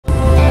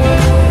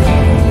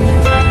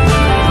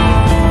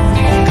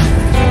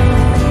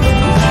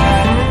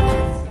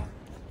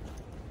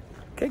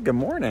good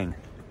morning.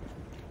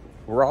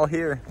 We're all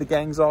here. The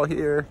gang's all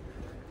here.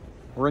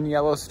 We're in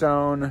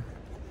Yellowstone.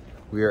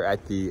 We are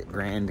at the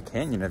Grand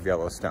Canyon of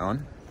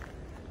Yellowstone,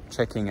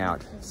 checking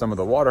out some of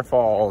the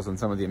waterfalls and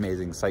some of the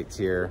amazing sights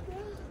here.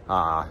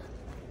 The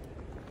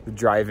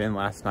drive-in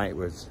last night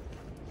was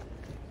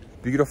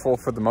beautiful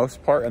for the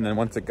most part, and then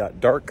once it got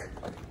dark,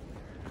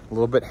 a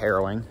little bit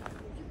harrowing,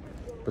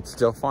 but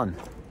still fun.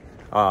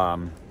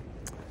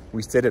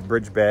 We stayed at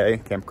Bridge Bay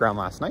Campground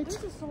last night,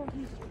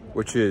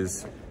 which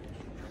is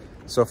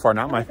so far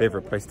not my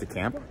favorite place to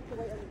camp.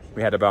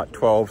 We had about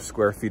 12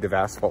 square feet of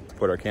asphalt to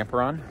put our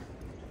camper on.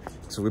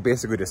 So we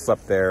basically just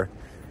slept there,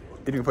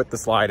 didn't even put the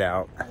slide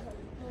out,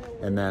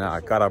 and then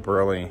got up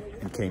early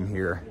and came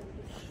here,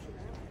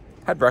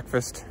 had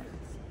breakfast,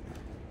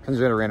 and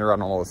then ran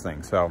around all those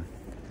things. So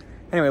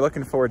anyway,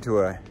 looking forward to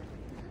a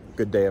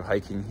good day of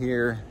hiking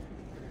here,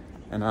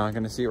 and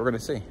gonna see what we're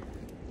gonna see.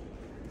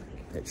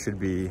 It should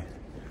be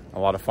a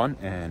lot of fun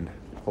and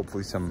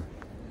hopefully some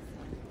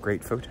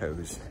great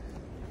photos.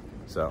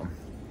 So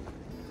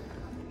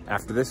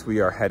after this, we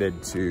are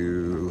headed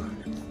to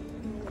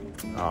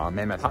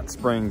Mammoth Hot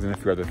Springs and a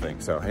few other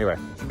things. So anyway,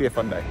 it should be a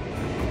fun day.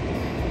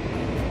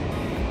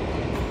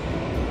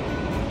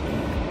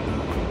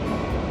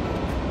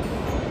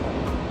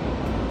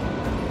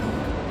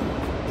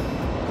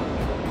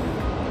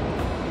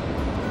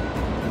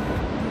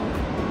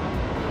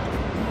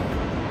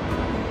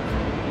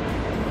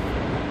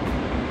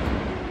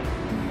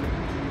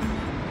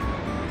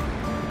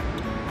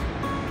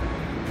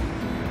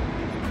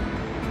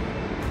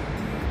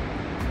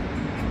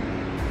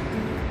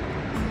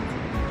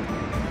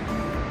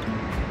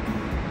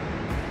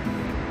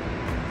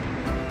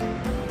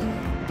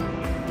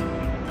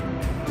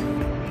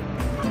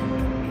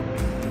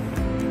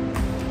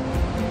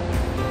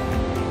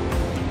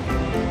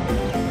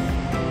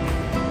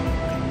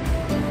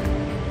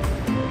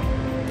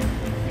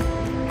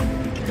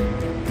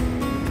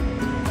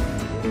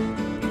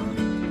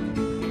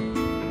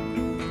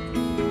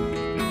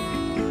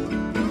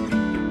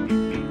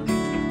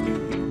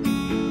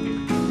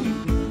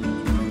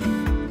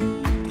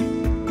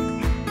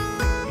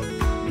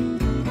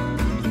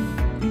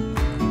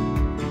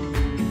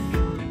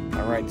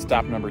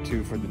 Stop number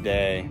 2 for the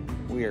day.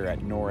 We are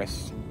at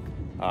Norris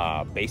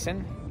Basin,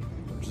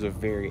 which is a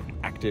very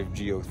active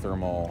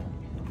geothermal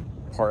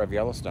part of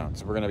Yellowstone.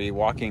 So we're going to be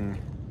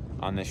walking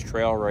on this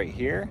trail right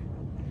here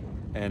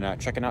and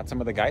checking out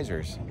some of the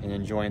geysers and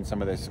enjoying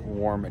some of this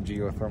warm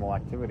geothermal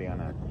activity on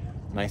a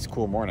nice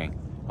cool morning.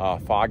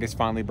 Fog is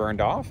finally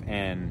burned off,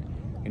 and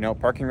you know,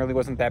 parking really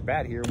wasn't that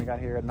bad here when we got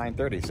here at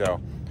 9:30.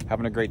 So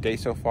having a great day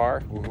so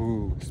far.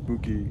 Ooh,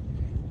 spooky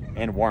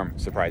and warm,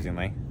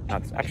 surprisingly.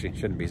 Actually,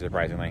 shouldn't be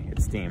surprisingly.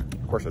 It's steam.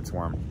 Of course it's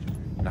warm.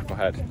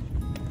 Knucklehead.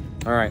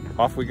 All right,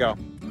 off we go.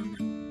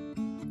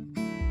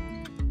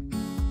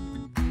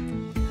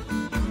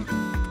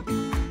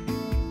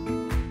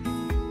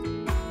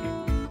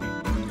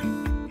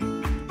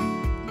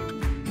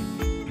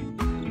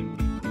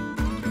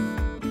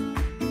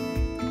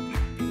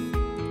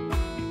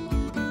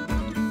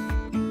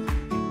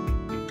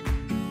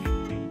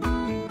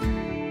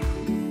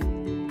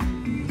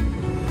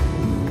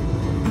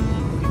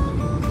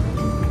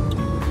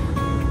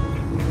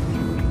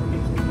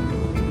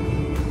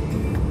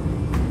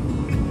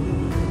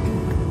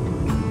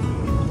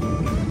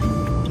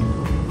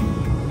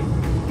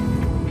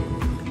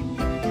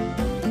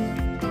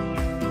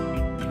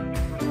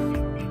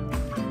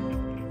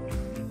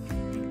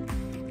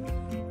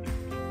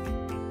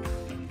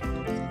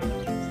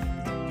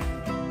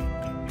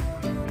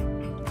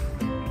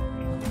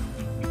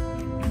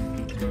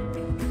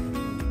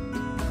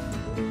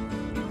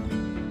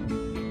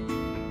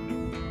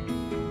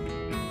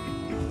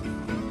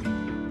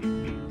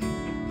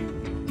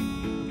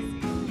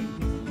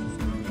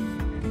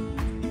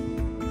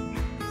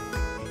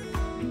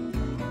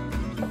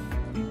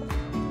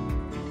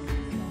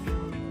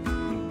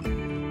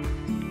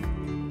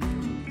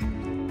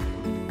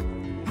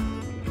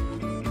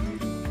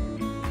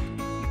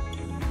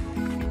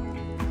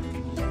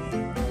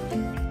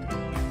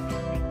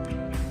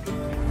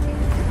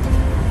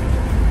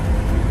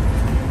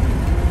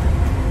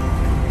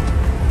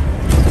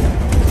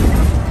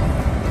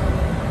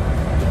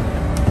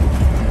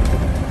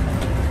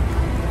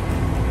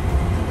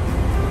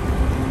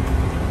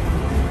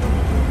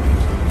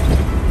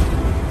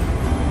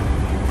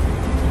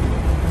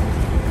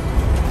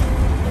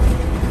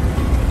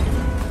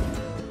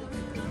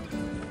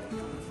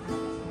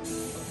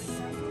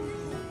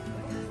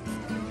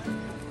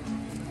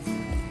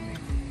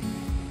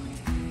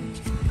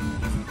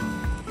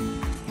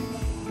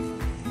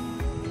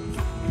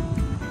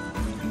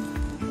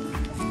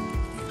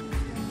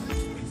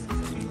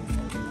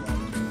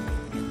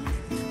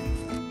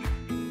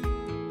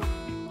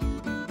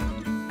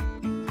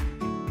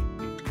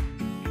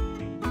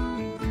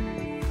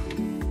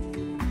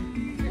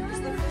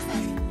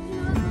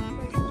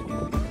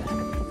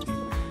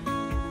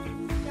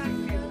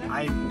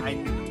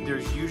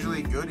 There's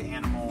usually good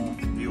animal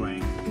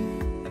viewing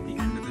at the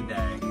end of the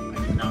day.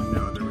 I did not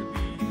know there would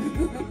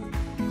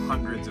be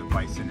hundreds of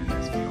bison in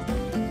this field.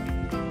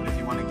 But if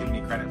you want to give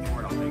me credit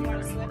for it, I'll take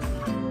credit for it.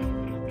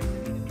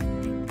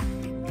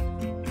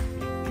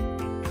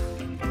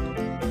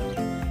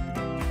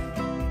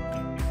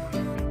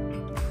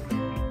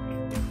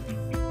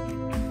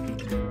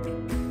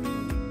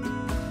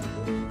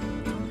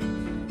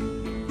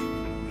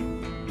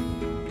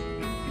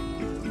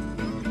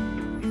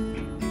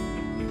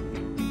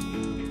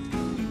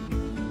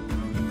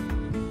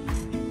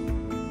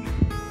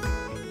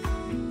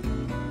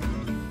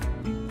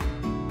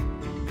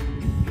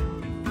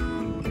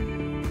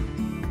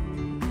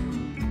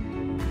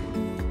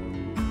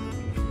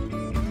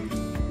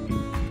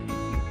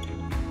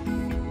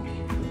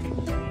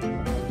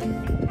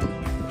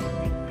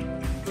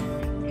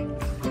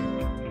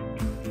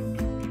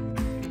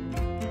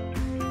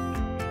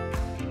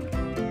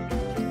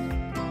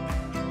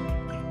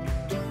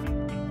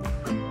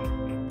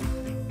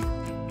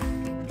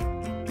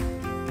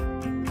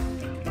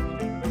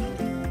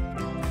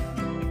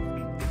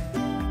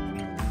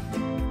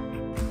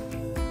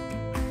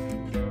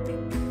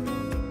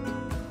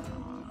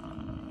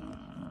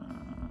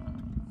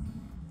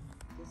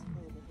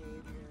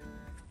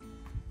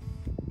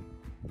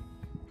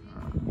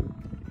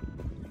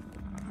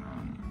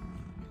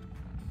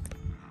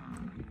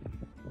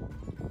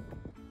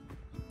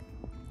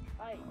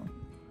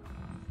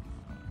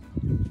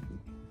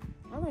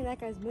 I don't think that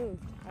guy's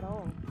moved at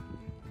all.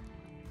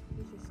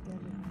 He's just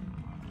standing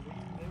there.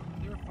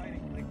 They were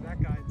fighting, like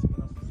that guy and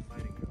someone else was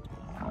fighting.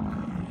 I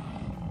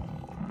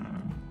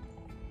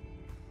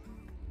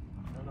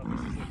don't know if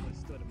this is like what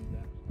stood him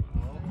that.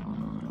 Oh.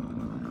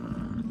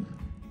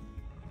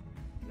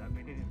 Does that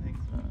mean anything?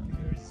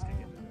 They were just sticking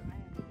to it.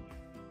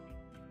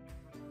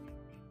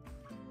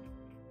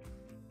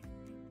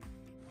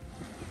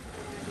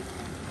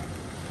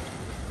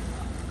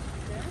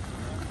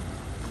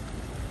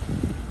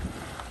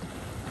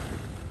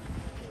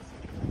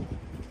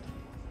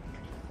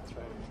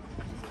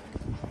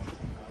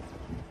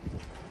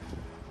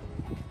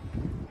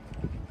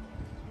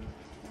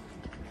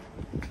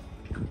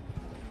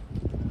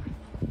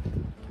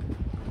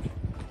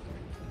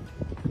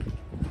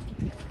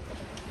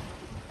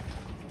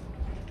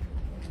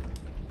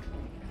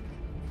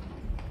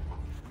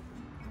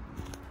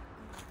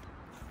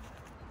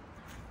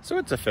 So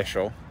it's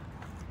official.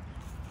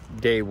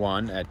 Day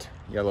one at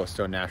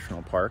Yellowstone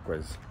National Park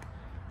was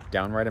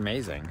downright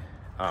amazing.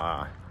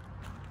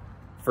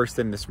 First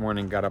thing this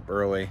morning, got up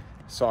early,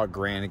 saw a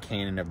Grand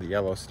Canyon of the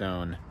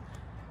Yellowstone.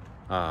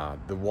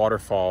 The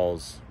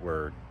waterfalls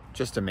were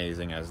just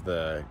amazing as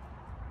the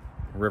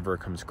river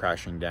comes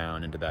crashing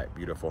down into that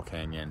beautiful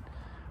canyon.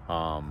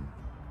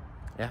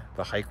 Yeah,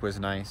 the hike was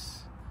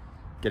nice.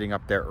 Getting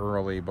up there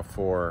early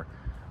before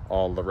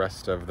all the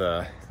rest of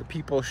the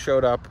people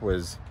showed up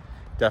was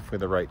definitely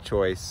the right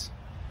choice.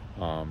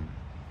 Yeah,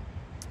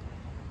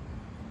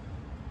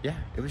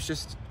 it was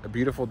just a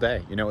beautiful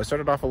day. You know, it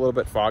started off a little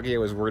bit foggy. I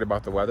was worried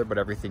about the weather, but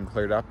everything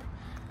cleared up,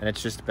 and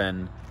it's just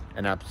been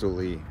an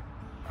absolutely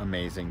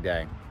amazing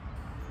day.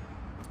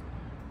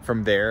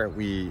 From there,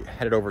 we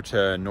headed over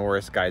to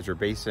Norris Geyser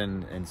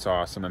Basin and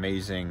saw some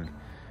amazing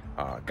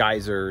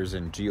geysers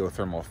and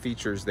geothermal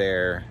features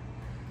there.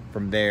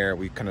 From there,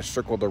 we kind of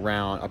circled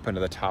around up into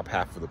the top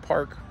half of the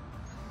park,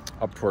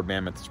 up toward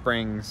Mammoth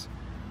Springs.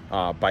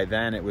 By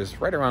then, it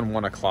was right around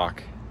 1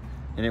 o'clock,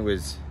 and it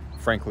was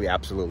frankly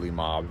absolutely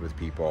mobbed with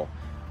people.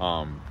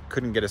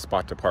 Couldn't get a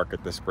spot to park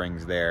at the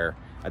springs there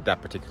at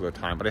that particular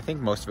time, but I think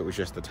most of it was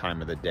just the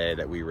time of the day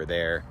that we were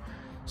there.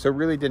 So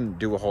really didn't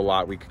do a whole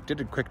lot. We did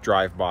a quick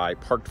drive-by,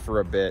 parked for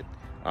a bit,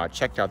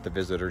 checked out the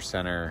visitor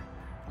center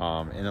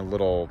in a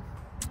little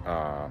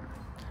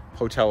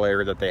hotel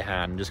area that they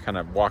had, and just kind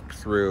of walked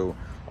through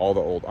all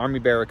the old army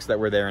barracks that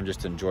were there and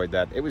just enjoyed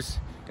that. It was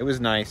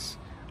nice,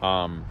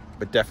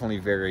 but definitely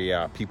very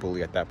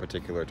people-y at that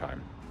particular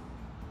time.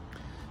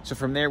 So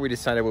from there, we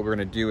decided what we were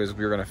going to do is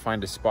we were going to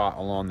find a spot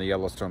along the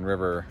Yellowstone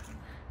River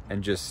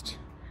and just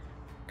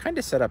kind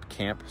of set up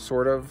camp,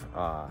 sort of.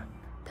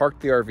 Park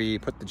the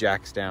RV, put the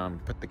jacks down,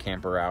 put the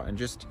camper out, and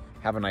just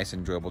have a nice,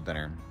 enjoyable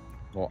dinner.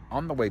 Well,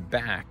 on the way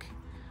back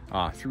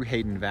through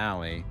Hayden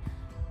Valley,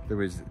 there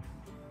was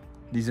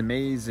these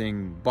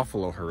amazing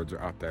buffalo herds are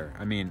out there.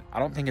 I mean, I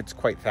don't think it's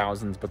quite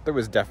thousands, but there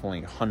was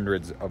definitely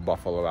hundreds of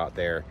buffalo out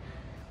there,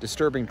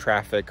 disturbing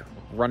traffic,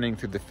 running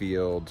through the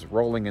fields,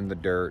 rolling in the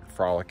dirt,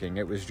 frolicking.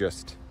 It was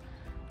just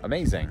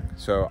amazing.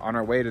 So on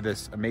our way to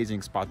this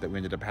amazing spot that we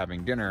ended up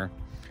having dinner,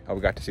 we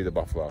got to see the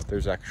buffalo.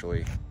 There's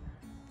actually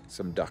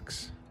some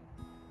ducks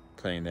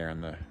playing there in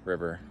the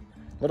river.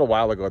 A little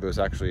while ago, there was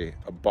actually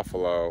a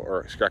buffalo,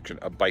 or correction,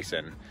 a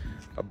bison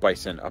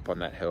up on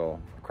that hill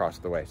across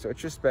the way. So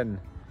it's just been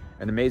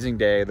an amazing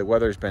day. The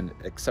weather's been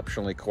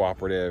exceptionally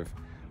cooperative,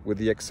 with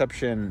the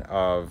exception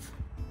of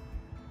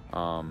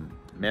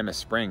Mammoth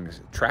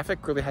Springs.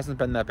 Traffic really hasn't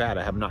been that bad.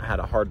 I have not had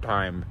a hard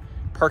time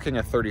parking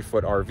a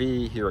 30-foot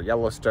RV here at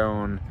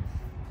Yellowstone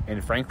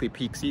in, frankly,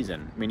 peak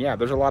season. I mean, yeah,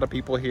 there's a lot of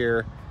people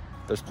here.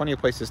 There's plenty of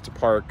places to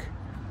park.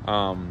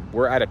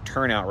 We're at a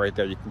turnout right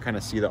there. You can kind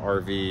of see the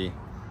RV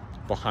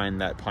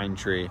behind that pine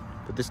tree.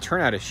 But this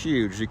turnout is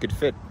huge. You could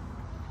fit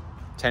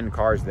 10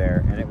 cars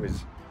there, and it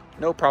was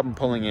no problem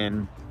pulling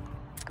in.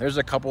 There's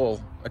a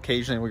couple,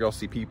 occasionally we'll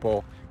see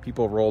people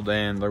rolled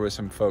in. There was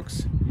some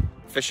folks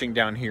fishing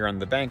down here on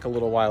the bank a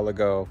little while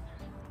ago.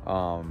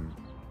 But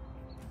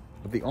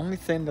the only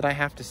thing that I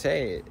have to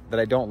say that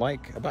I don't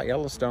like about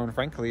Yellowstone,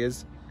 frankly,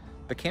 is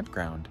the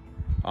campground.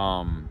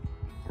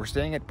 We're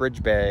staying at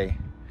Bridge Bay.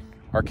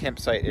 Our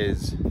campsite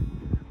is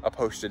a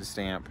postage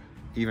stamp,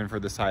 even for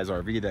the size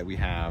RV that we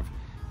have.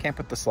 Can't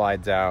put the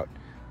slides out.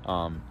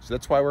 So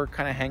that's why we're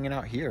kind of hanging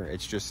out here.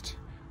 It's just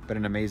been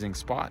an amazing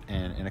spot,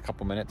 and in a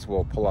couple minutes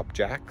we'll pull up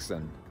Jack's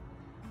and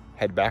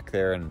head back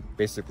there and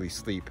basically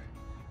sleep,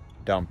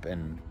 dump,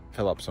 and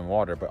fill up some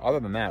water. But other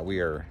than that, we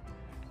are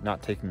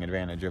not taking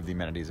advantage of the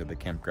amenities of the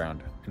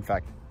campground. In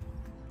fact,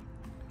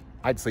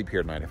 I'd sleep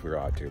here tonight if we were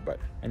allowed to. But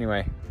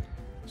anyway,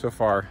 so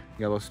far,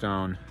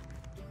 Yellowstone,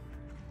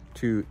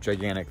 2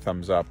 gigantic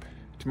thumbs up.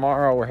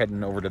 Tomorrow we're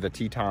heading over to the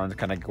Tetons,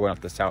 kind of going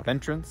up the south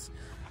entrance.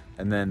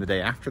 And then the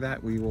day after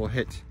that, we will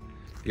hit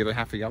the other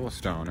half of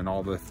Yellowstone and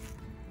all the,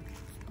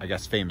 I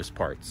guess, famous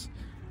parts.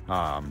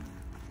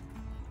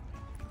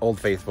 Old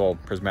Faithful,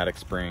 Prismatic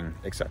Spring,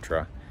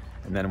 etc.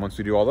 And then once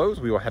we do all those,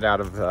 we will head out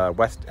of the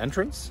west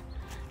entrance,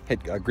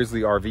 hit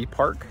Grizzly RV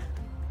Park,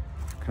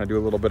 kind of do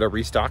a little bit of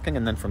restocking,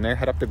 and then from there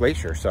head up to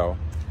Glacier. So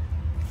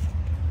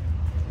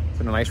it's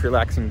been a nice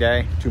relaxing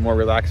day. 2 more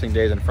relaxing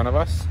days in front of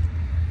us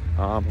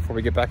before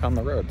we get back on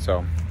the road.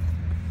 So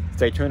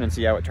stay tuned and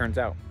see how it turns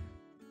out.